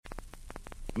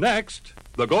Next,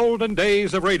 the golden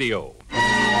days of radio.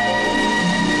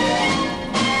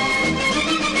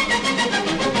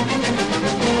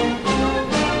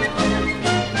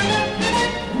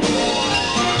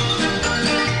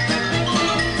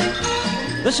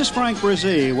 This is Frank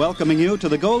Brzee welcoming you to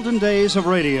the golden days of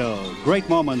radio. Great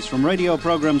moments from radio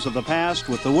programs of the past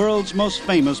with the world's most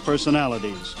famous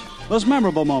personalities. Those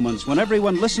memorable moments when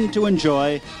everyone listened to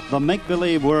enjoy the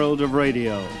make-believe world of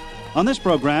radio. On this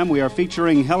program, we are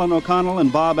featuring Helen O'Connell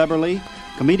and Bob Eberly,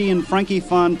 comedian Frankie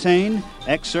Fontaine,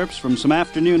 excerpts from some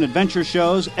afternoon adventure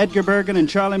shows, Edgar Bergen and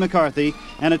Charlie McCarthy,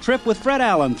 and a trip with Fred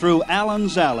Allen through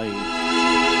Allen's Alley.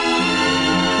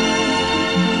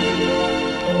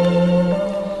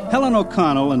 Helen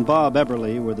O'Connell and Bob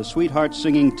Eberly were the sweetheart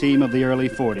singing team of the early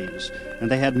 40s, and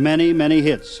they had many, many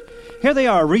hits. Here they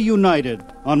are, reunited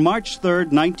on March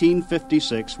 3rd,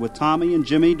 1956, with Tommy and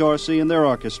Jimmy Dorsey and their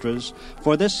orchestras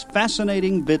for this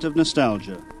fascinating bit of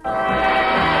nostalgia.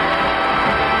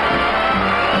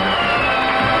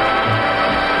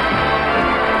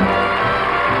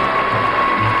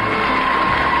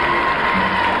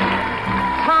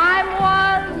 Time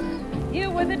was, you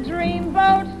were the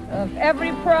dreamboat of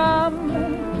every prom.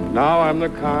 Now I'm the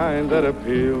kind that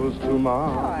appeals to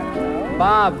Mom.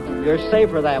 Bob, you're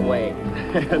safer that way.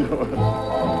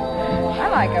 I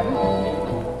like him.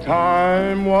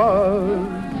 Time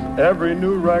was, every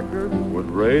new record would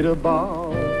rate a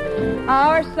bomb.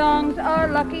 Our songs are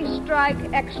lucky strike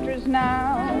extras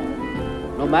now.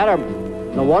 No matter,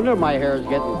 no wonder my hair is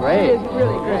getting gray. It is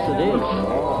really gray. Yes, it is.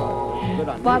 Oh, good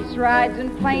on Bus you. rides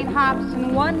and plane hops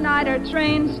and one-nighter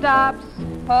train stops.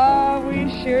 Oh, we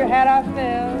sure had our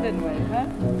fill, didn't we, huh?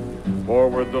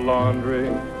 Forward the laundry,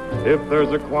 if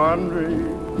there's a quandary.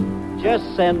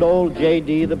 Just send old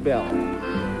J.D. the bill.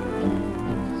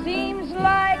 Seems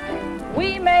like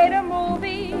we made a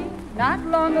movie not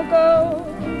long ago.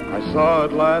 I saw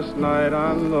it last night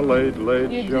on the Late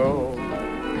Late Show.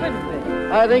 Couldn't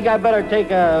be. I think I better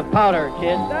take a powder,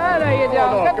 kid. No, you don't. no,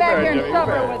 Come come back here, here and Jimmy,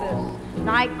 supper come with us.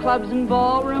 Nightclubs and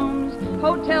ballrooms,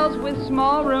 hotels with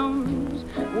small rooms.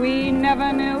 We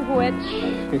never knew which.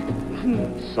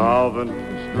 Solvent,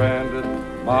 stranded,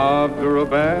 mobbed or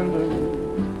abandoned.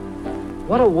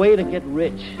 What a way to get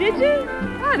rich. Did you?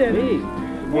 I didn't.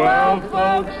 Me. Well,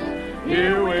 folks,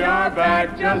 here we are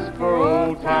back just for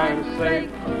old time's sake,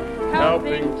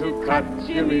 helping to cut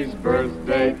Jimmy's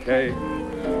birthday cake,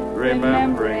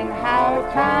 remembering how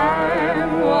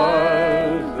time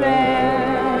was then.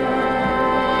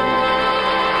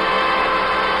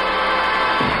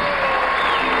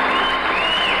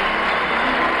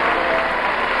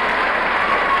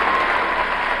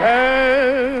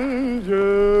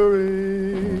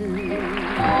 Tangerine,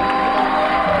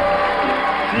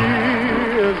 she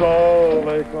is all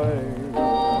they claim,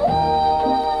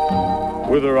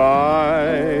 with her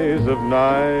eyes of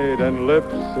night and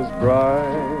lips as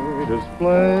bright as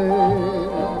flame.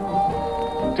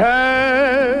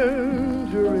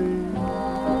 Tangerine,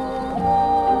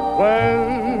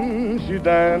 when she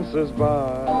dances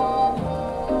by,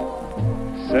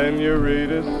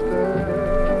 senoritas stare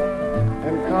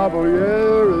and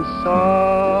caballeros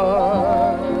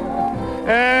sigh,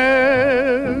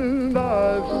 and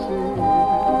I've seen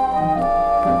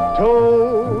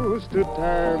toast to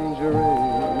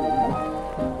tangerine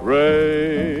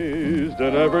raised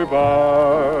in every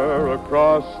bar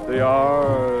across the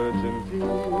Argentine.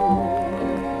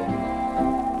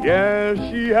 Yes,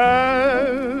 she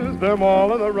has them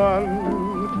all on the run,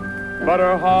 but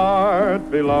her heart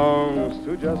belongs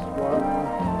to just one.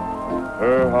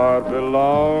 Her heart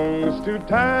belongs to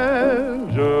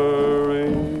Tangerine.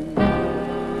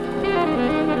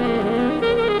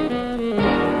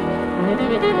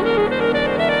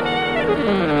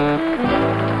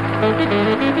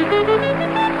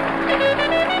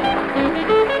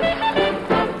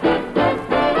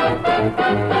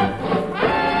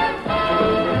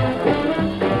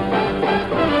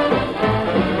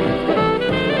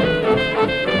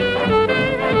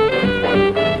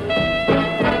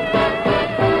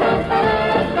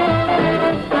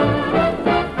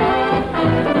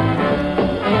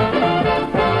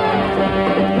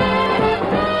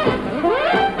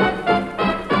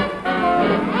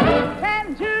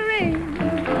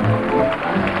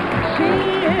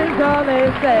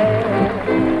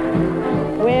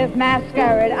 With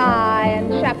masquerade eye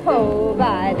and chapeau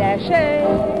by Daché.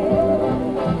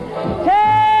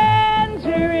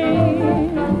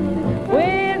 Tangerine,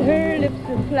 with her lips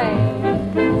aflame.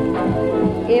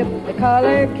 If the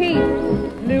color keeps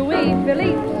Louis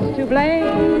Philippe's to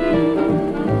blame.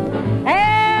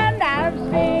 And I've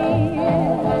seen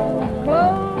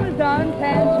clothes on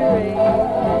Tangerine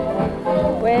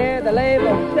with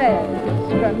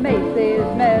steps from Macy's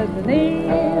mezzanine.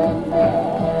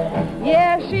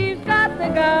 Yeah, she's got the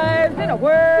guys in a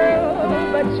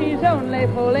whirl, but she's only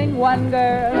fooling one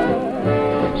girl.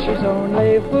 She's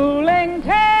only fooling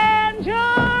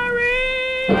Tangerine.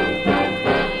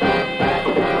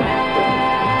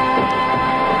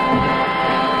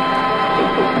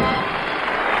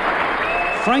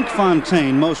 Frank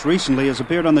Fontaine most recently has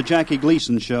appeared on the Jackie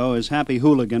Gleason Show as Happy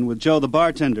Hooligan with Joe the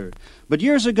Bartender. But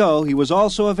years ago, he was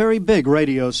also a very big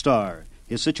radio star.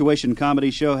 His situation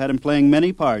comedy show had him playing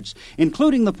many parts,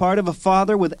 including the part of a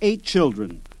father with 8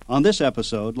 children. On this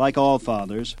episode, like all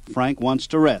fathers, Frank wants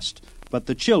to rest, but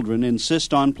the children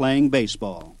insist on playing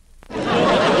baseball.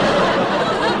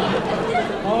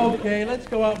 Okay, let's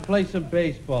go out and play some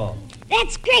baseball.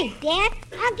 That's great, Dad.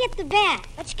 I'll get the bat.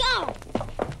 Let's go.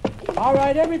 All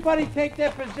right, everybody take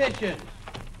their position.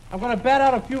 I'm going to bat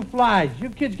out a few flies. You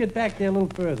kids get back there a little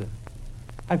further.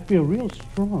 I feel real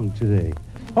strong today.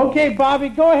 Okay, Bobby,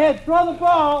 go ahead. Throw the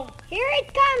ball. Here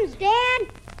it comes, Dad.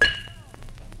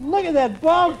 Look at that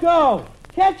ball go.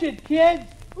 Catch it, kids.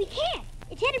 We can't.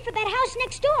 It's headed for that house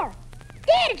next door.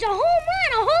 Dad, it's a home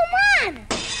run, a home run.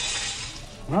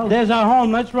 Well, there's our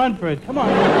home. Let's run for it. Come on.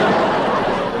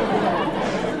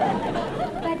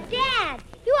 But, Dad,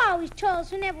 you always told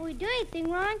us whenever we do anything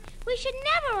wrong, we should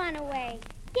never run away.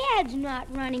 Dad's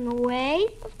not running away.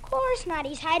 Of course not.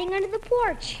 He's hiding under the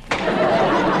porch. All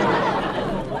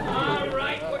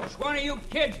right, which one of you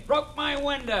kids broke my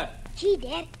window? Gee,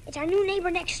 Dad, it's our new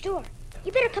neighbor next door.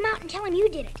 You better come out and tell him you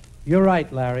did it. You're right,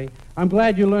 Larry. I'm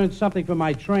glad you learned something from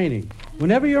my training.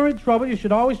 Whenever you're in trouble, you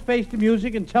should always face the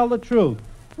music and tell the truth.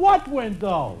 What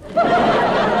window?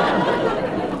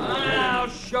 I'll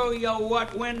show you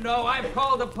what window. I've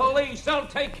called the police. They'll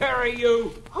take care of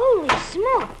you. Holy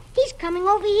smoke. He's coming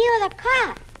over here with a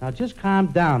cop. Now, just calm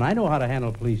down. I know how to handle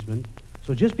a policeman.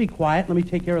 So just be quiet. Let me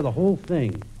take care of the whole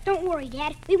thing. Don't worry,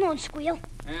 Dad. We won't squeal.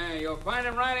 Yeah, you'll find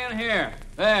them right in here.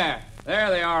 There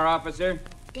they are, officer.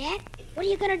 Dad, what are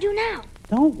you going to do now?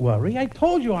 Don't worry. I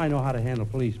told you I know how to handle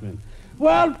policemen.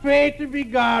 Well, faith to be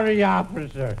sorry,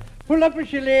 officer. Pull up a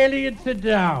shillelagh and sit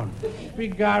down.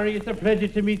 Bigari, it's a pleasure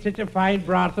to meet such a fine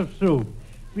broth of soup.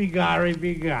 Bigari,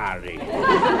 Bigari.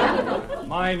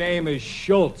 My name is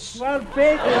Schultz. Well,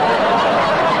 faith.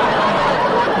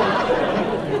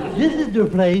 This is the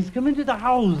place. Come into the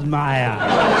house, Maya.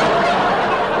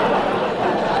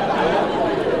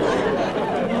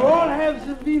 You all have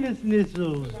some Venus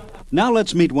nissels. Now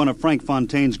let's meet one of Frank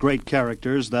Fontaine's great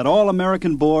characters, that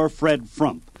all-American boor, Fred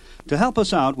Frump. To help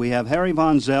us out, we have Harry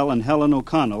Von Zell and Helen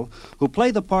O'Connell, who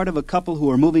play the part of a couple who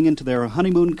are moving into their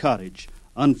honeymoon cottage.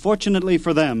 Unfortunately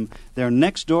for them, their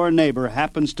next-door neighbor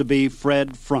happens to be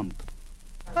Fred Frump.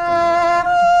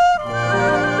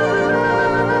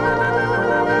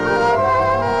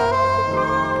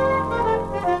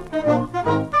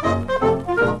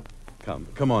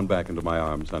 Come on back into my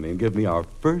arms, honey, and give me our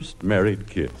first married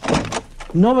kiss.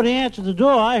 Nobody answered the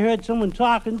door. I heard someone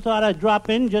talking, thought I'd drop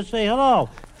in and just say hello.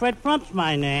 Fred Frump's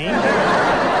my name.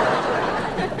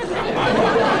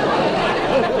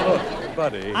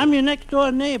 Buddy. I'm your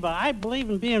next-door neighbor. I believe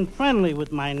in being friendly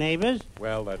with my neighbors.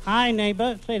 Well, that's... Hi,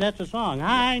 neighbor. Say, that's a song.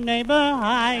 Hi, neighbor.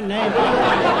 Hi, neighbor.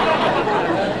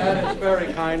 That is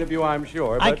very kind of you, I'm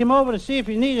sure, but... I came over to see if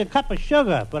you need a cup of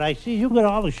sugar, but I see you got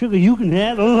all the sugar you can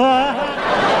handle.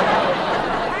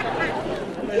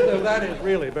 That is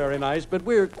really very nice, but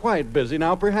we're quite busy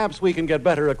now. Perhaps we can get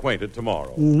better acquainted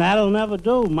tomorrow. That'll never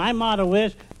do. My motto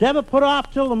is, never put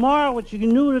off till tomorrow what you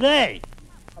can do today.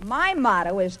 My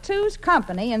motto is 2's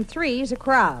company and 3's a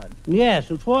crowd. Yes,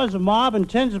 and 4's a mob and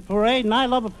 10's a parade, and I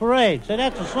love a parade. Say,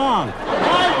 that's a song.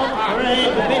 I love a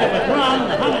parade, the beat of a drum,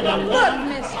 the hum of the Look,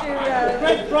 Mr.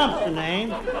 Fred Frump's the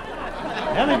name.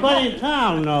 Everybody in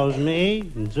town knows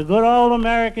me. It's a good old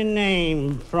American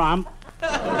name, Frump.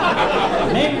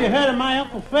 Maybe you heard of my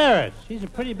Uncle Ferris. He's a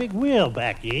pretty big wheel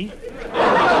back east.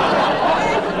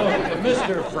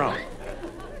 Mr. Frump.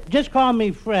 Just call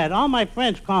me Fred. All my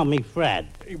friends call me Fred.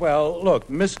 Well, look,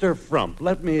 Mr. Frump,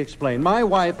 let me explain. My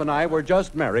wife and I were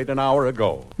just married an hour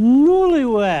ago.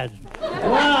 Newlyweds.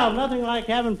 Well, nothing like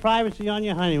having privacy on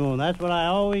your honeymoon. That's what I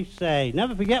always say.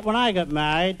 Never forget when I got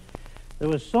married. There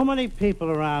was so many people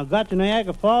around. Got to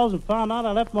Niagara Falls and found out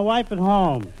I left my wife at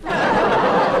home.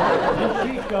 And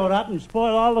she showed up and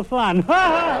spoiled all the fun.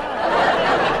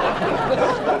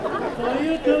 So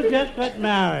you two just got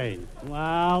married.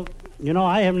 Well, you know,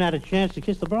 I haven't had a chance to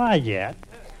kiss the bride yet.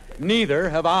 Neither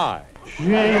have I.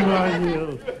 Shame on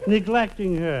you.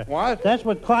 Neglecting her. What? That's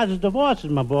what causes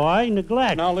divorces, my boy.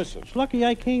 Neglect. Now listen. It's lucky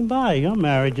I came by. Your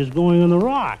marriage is going on the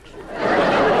rocks.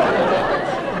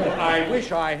 I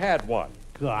wish I had one.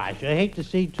 gosh, I hate to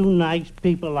see two nice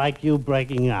people like you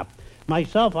breaking up.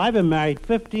 Myself, I've been married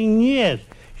 15 years.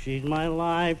 She's my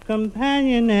life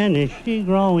companion, and is she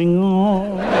growing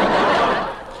old?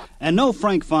 And no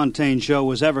Frank Fontaine show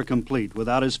was ever complete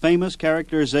without his famous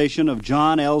characterization of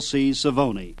John L.C.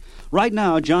 Savoni. Right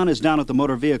now, John is down at the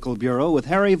Motor Vehicle Bureau with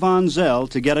Harry Von Zell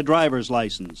to get a driver's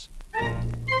license.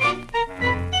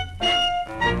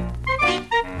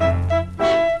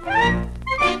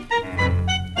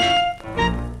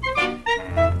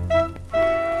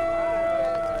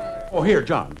 Oh, here,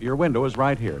 John. Your window is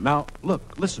right here. Now, look,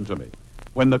 listen to me.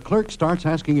 When the clerk starts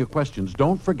asking you questions,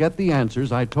 don't forget the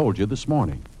answers I told you this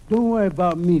morning. Don't worry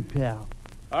about me, pal.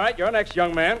 All right, you're next,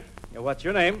 young man. What's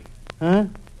your name? Huh?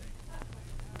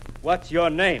 What's your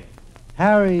name?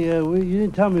 Harry, you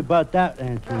didn't tell me about that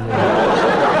answer.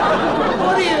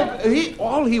 What do you...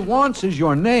 all he wants is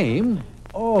your name.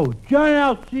 Oh, John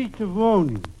L.C.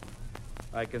 Savoni.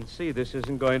 I can see this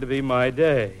isn't going to be my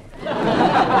day.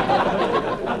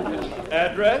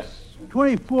 Address?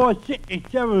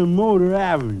 2467 Motor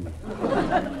Avenue.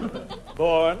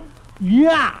 Born?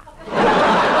 Yeah!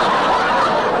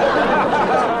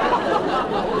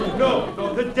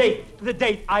 No, the date. The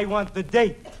date. I want the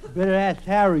date. Better ask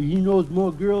Harry. He knows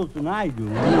more girls than I do.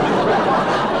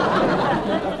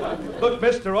 Look,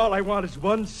 mister, all I want is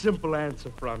one simple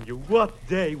answer from you. What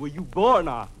day were you born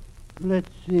on? Let's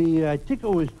see. I think it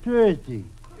was Thursday.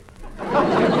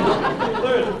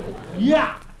 Thursday?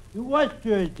 Yeah, it was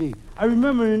Thursday. I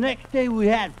remember the next day we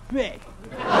had fish.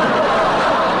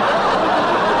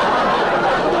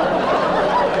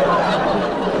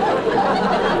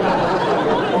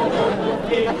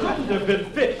 It couldn't have been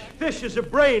fish. Fish is a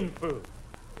brain food.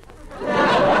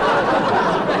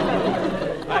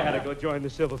 I had to go join the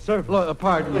civil service. Look,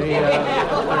 pardon me,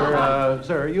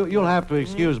 sir, you'll have to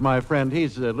excuse my friend.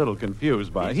 He's a little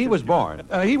confused by it. He was born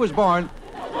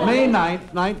May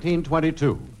 9th,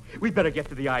 1922. We'd better get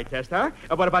to the eye test, huh?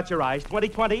 What about your eyes?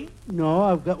 20/20? No,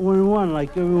 I've got 1-1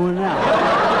 like everyone else.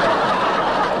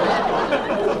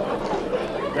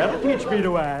 That'll teach me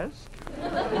to ask.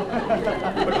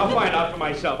 But I'll find out for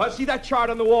myself. See that chart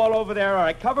on the wall over there? All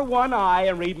right, cover one eye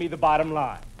and read me the bottom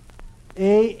line.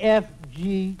 AFGTRYSALBMLOPEWIGS.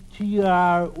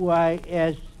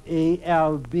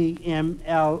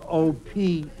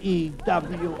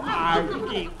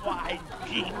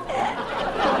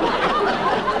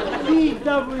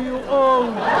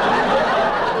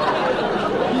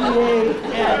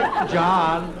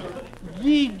 John.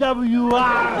 GWRUVLL.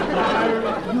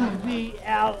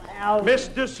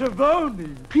 Mr. Savoni.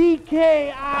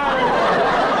 PKR.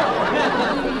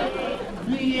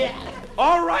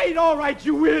 All right,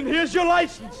 you win. Here's your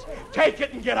license. Take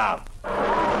it and get out.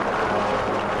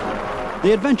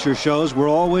 The adventure shows were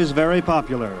always very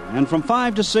popular, and from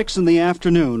 5 to 6 in the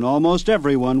afternoon, almost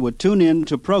everyone would tune in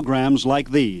to programs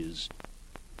like these.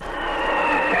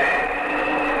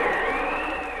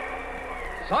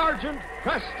 Sergeant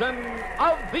Preston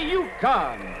of the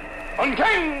Yukon. On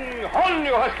King, on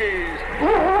you Huskies.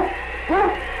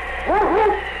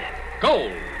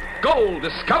 Gold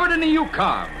discovered in the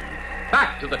Yukon.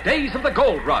 Back to the days of the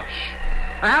gold rush.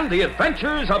 And the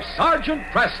adventures of Sergeant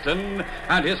Preston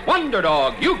and his wonder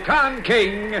dog, Yukon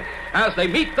King, as they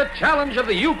meet the challenge of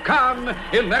the Yukon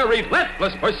in their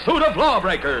relentless pursuit of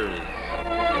lawbreakers.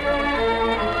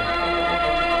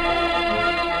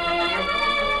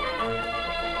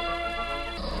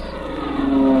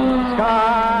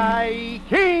 Sky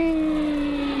King!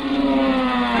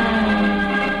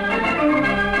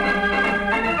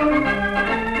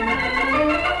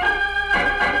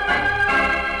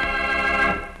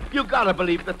 You gotta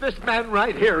believe that this man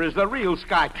right here is the real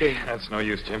Sky King. That's no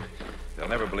use, Jim. They'll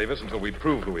never believe us until we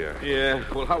prove who we are. Yeah,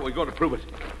 well, how are we going to prove it?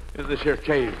 In this here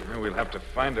cave. We'll have to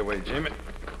find a way, Jim.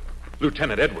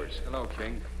 Lieutenant Edwards. Hello,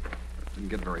 King. Didn't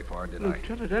get very far, did I?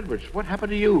 Lieutenant Edwards, what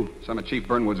happened to you? Some of Chief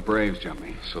Burnwood's braves jumped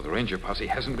me. So the ranger posse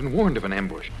hasn't been warned of an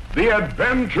ambush. The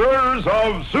Adventures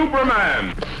of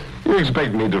Superman. You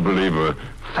expect me to believe a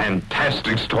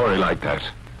fantastic story like that?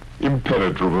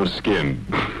 Impenetrable skin.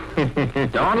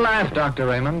 Don't laugh, Dr.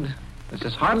 Raymond. This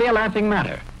is hardly a laughing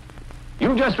matter.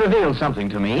 You've just revealed something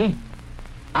to me.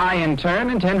 I, in turn,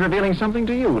 intend revealing something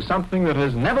to you, something that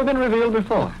has never been revealed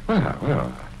before.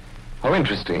 Well, how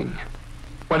interesting.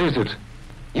 What is it?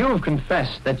 You've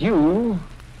confessed that you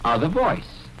are the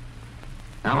voice.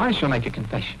 Now, I shall make a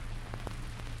confession.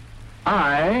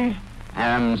 I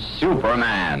am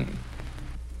Superman.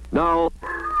 No.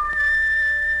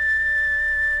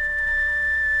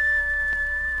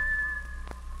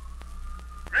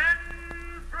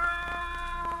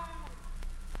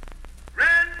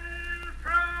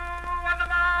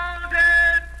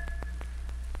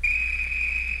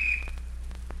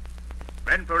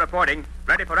 Men for reporting.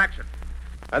 Ready for action.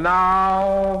 And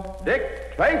now,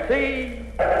 Dick Tracy.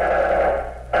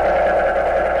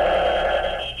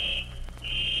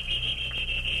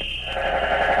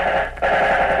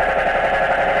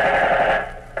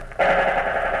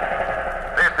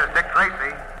 This is Dick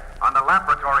Tracy on the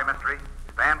laboratory mystery.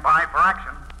 Stand by for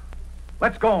action.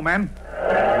 Let's go, men.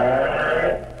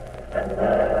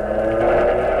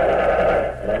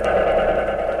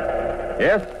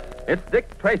 Yes, it's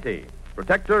Dick Tracy,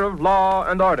 protector of law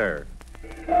and order.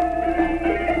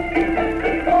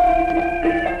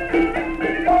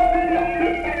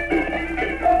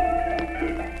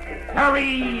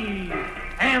 Harry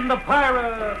and the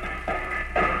pirate.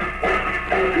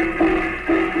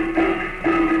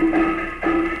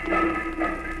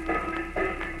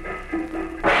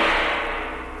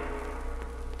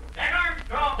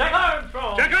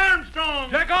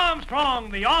 Jack Armstrong,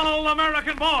 the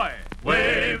all-American boy.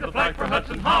 Wave the flag for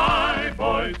Hudson High,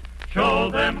 boys.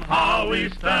 Show them how we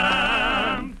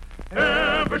stand.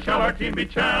 Ever shall our team be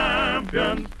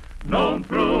champions, known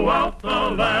throughout the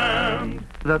land.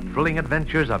 The thrilling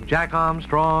adventures of Jack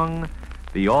Armstrong,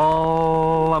 the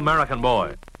all-American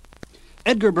boy.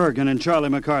 Edgar Bergen and Charlie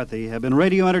McCarthy have been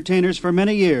radio entertainers for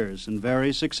many years and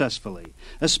very successfully,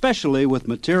 especially with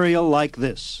material like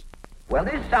this. Well,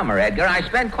 this summer, Edgar, I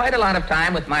spent quite a lot of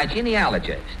time with my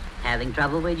genealogist. Having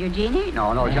trouble with your genie?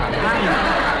 No, Charlie.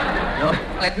 No.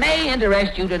 It may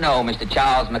interest you to know, Mr.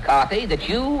 Charles McCarthy, that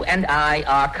you and I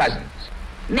are cousins.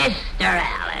 Mr.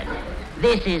 Allen,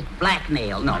 this is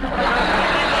blackmail. No. And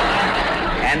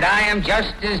I am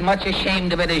just as much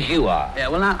ashamed of it as you are.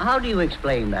 Well, now, how do you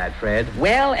explain that, Fred?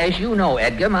 Well, as you know,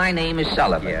 Edgar, my name is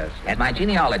Sullivan. Yes. And my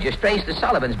genealogist traced the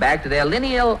Sullivans back to their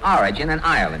lineal origin in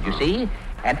Ireland, you see?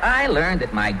 And I learned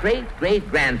that my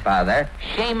great-great-grandfather,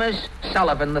 Seamus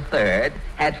Sullivan III,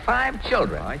 had 5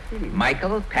 children. I see.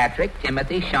 Michael, Patrick,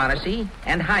 Timothy, Shaughnessy,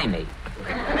 and Jaime.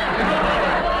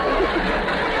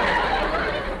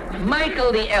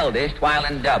 Michael, the eldest, while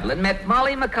in Dublin, met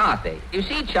Molly McCarthy. You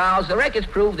see, Charles, the records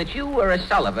prove that you were a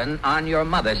Sullivan on your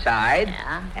mother's side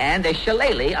and a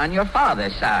Shillelagh on your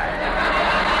father's side.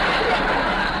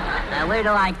 Where do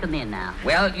I come in now?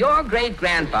 Well, your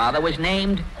great-grandfather was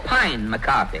named Pine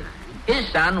McCarthy. His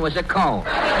son was a Cone.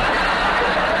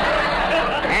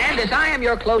 And as I am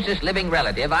your closest living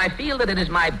relative, I feel that it is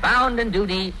my bounden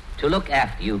duty to look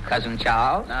after you, Cousin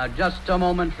Charles. Now, just a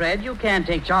moment, Fred. You can't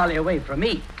take Charlie away from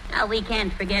me. Now, we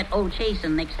can't forget old Chase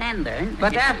and Alexander.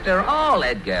 But after all,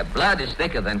 Edgar, blood is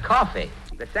thicker than coffee.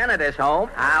 The senator's home.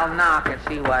 I'll knock and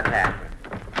see what happens.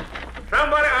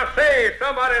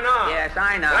 Somebody knock. Yes,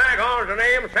 I know. Claghorn's the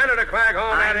name, Senator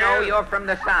Claghorn, I know you're from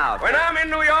the South. When I'm in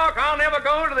New York, I'll never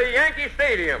go to the Yankee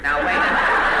Stadium. Now, wait a minute.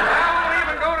 I won't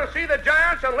even go to see the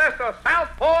Giants unless the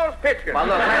Southpaw's pitching. Well,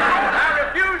 look.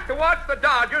 I refuse to watch the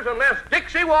Dodgers unless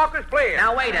Dixie Walker's playing.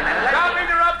 Now, wait a minute. Stop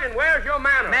interrupting. Where's your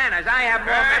manners? Manners, I have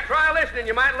more... Try listening.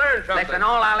 You might learn something. Listen,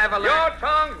 all I'll ever learn... Your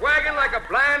tongue's wagging like a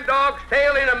blind dog's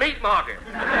tail in a meat market.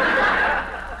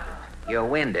 You're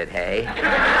winded, hey?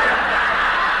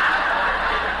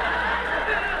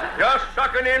 Just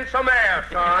sucking in some air,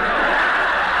 son.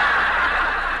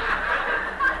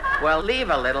 Well,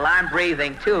 leave a little. I'm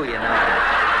breathing, too, you know.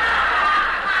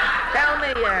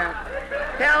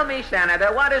 Tell me,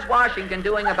 Senator, what is Washington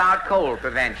doing about cold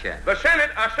prevention? The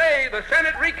Senate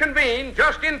reconvened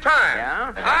just in time.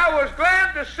 Yeah? I was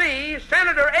glad to see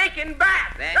Senator Aiken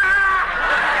back.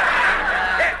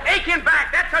 Aiken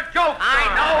back, that's a joke, son. I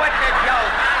know it's a joke.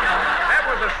 I know. That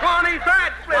was a Swanee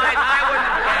threat split. I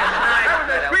wouldn't... That was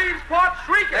a Shreveport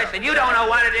shrieker. Listen, you don't know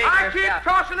what it is. I keep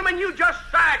tossing them and you just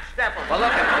sidestep them. Well,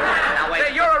 look at me. Now, wait.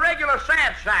 Say, you're a regular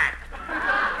sad sack.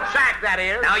 Sack, that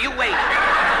is. Now, you wait.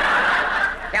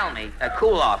 Tell me,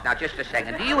 cool off now just a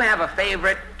second. Do you have a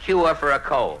favorite cure for a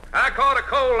cold? I caught a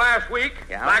cold last week.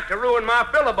 Yeah? Like to ruin my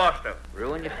filibuster.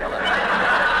 Ruin your filibuster?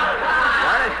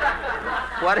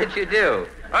 What did you do?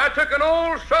 I took an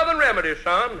old Southern remedy,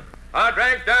 son. I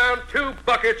drank down 2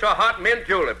 buckets of hot mint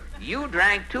julep. You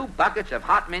drank 2 buckets of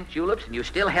hot mint juleps and you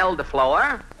still held the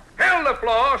floor? Held the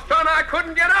floor? Son, I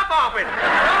couldn't get up off it.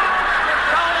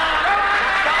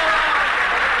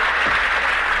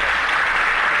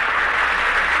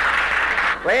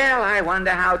 Well, I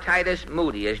wonder how Titus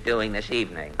Moody is doing this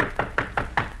evening.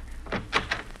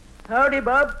 Howdy,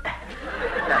 Bob.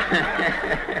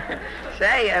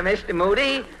 Say, Mr.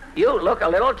 Moody, you look a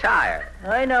little tired.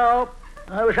 I know.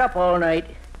 I was up all night.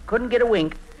 Couldn't get a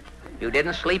wink. You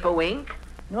didn't sleep a wink?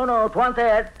 No, 'twa'n't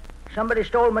that. Somebody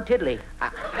stole my tiddly.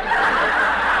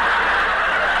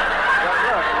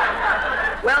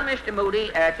 Well, Mr. Moody,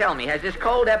 tell me, has this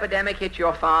cold epidemic hit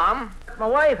your farm? my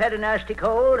wife had a nasty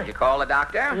cold. Did you call the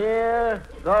doctor? Yeah,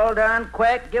 gall down,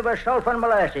 quack, give her sulfur and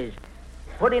molasses.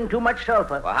 Put in too much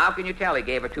sulfur. Well, how can you tell he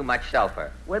gave her too much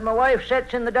sulfur? When my wife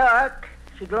sits in the dark,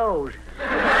 she glows.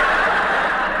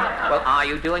 Well, are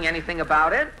you doing anything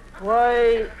about it?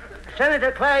 Why,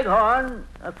 Senator Claghorn,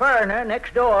 a foreigner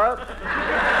next door,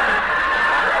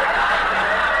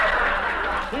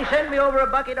 he sent me over a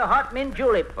bucket of hot mint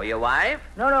julep. For your wife?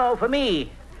 No, for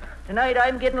me. Tonight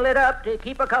I'm getting lit up to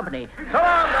keep her company. So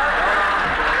long,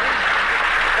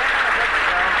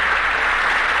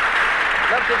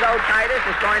 Looks as though Titus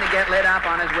is going to get lit up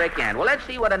on his weekend. Well, let's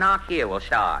see what a knock here will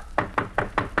start.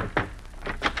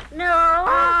 No.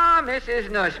 Ah,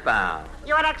 Mrs. Nussbaum.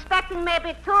 You were expecting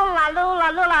maybe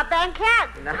Tula Bankhead?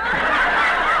 No.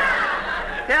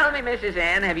 Tell me, Mrs.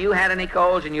 N, have you had any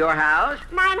colds in your house?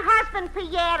 Mine husband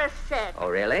Pierre is sick. Oh,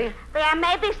 really? They are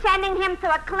maybe sending him to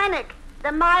a clinic.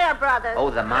 The Meyer brothers.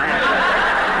 Oh, the Meyer brothers.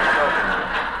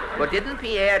 But didn't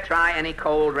Pierre try any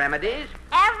cold remedies?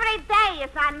 Every day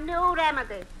is on new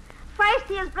remedies. First,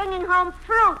 he is bringing home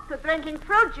fruit to drinking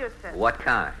fruit juices. What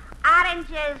kind?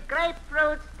 Oranges,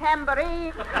 grapefruits,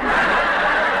 tambourine. Well,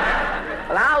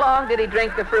 how long did he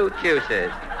drink the fruit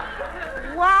juices?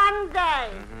 1 day.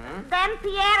 Then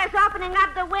Pierre is opening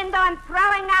up the window and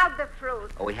throwing out the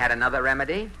fruit. Oh, he had another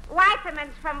remedy?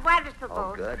 Vitamins from vegetables.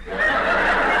 Oh, good.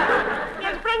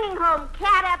 He's bringing home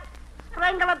carrots,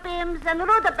 sprinkler beans, and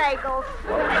rutabagas.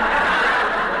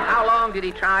 How long did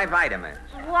he try vitamins?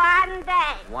 1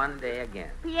 day. 1 day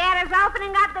again. Pierre is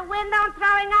opening up the window and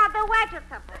throwing out the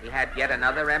vegetables. He had yet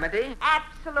another remedy?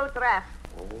 Absolute rest.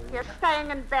 Oh. You're staying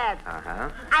in bed. Uh-huh.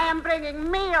 I am bringing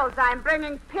meals. I'm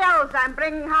bringing pills. I'm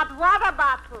bringing hot water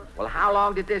bottles. Well, how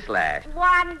long did this last?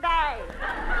 1 day.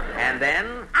 And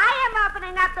then? I am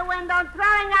opening up the window and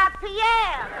throwing out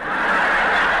Pierre.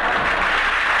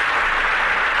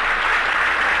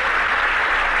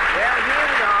 Well, here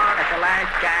we are at the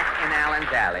last shack in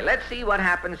Allen's Alley. Let's see what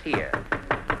happens here.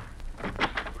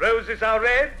 Roses are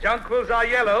red, jonquils are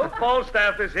yellow,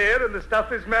 Falstaff is here, and the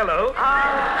stuff is mellow.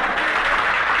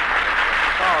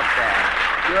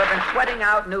 Falstaff, you have been sweating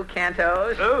out new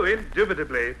cantos? Oh,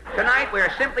 indubitably. Tonight we're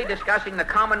simply discussing the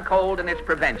common cold and its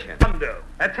prevention.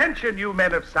 Attention, you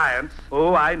men of science.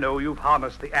 Oh, I know you've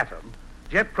harnessed the atom.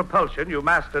 Jet propulsion you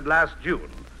mastered last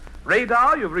June.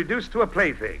 Radar you've reduced to a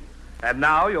plaything. And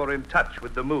now you're in touch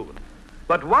with the moon.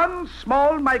 But one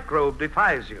small microbe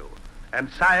defies you, and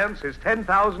science is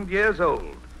 10,000 years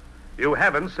old. You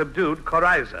haven't subdued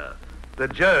coryza, the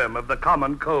germ of the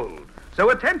common cold.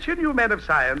 So attention, you men of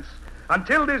science.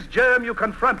 Until this germ you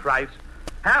confront right,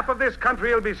 half of this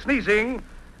country will be sneezing,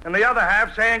 and the other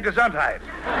half saying Gesundheit.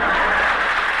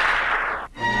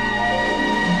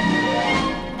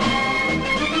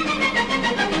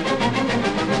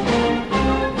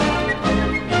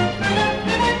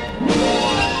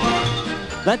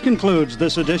 That concludes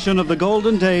this edition of the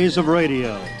Golden Days of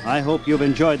Radio. I hope you've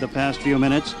enjoyed the past few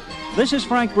minutes. This is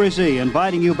Frank Brzee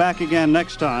inviting you back again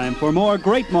next time for more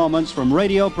great moments from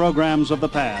radio programs of the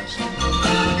past.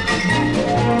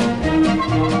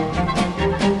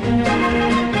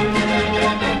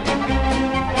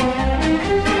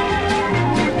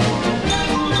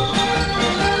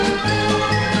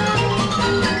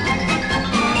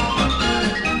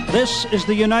 This is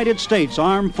the United States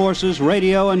Armed Forces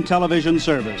Radio and Television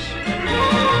Service.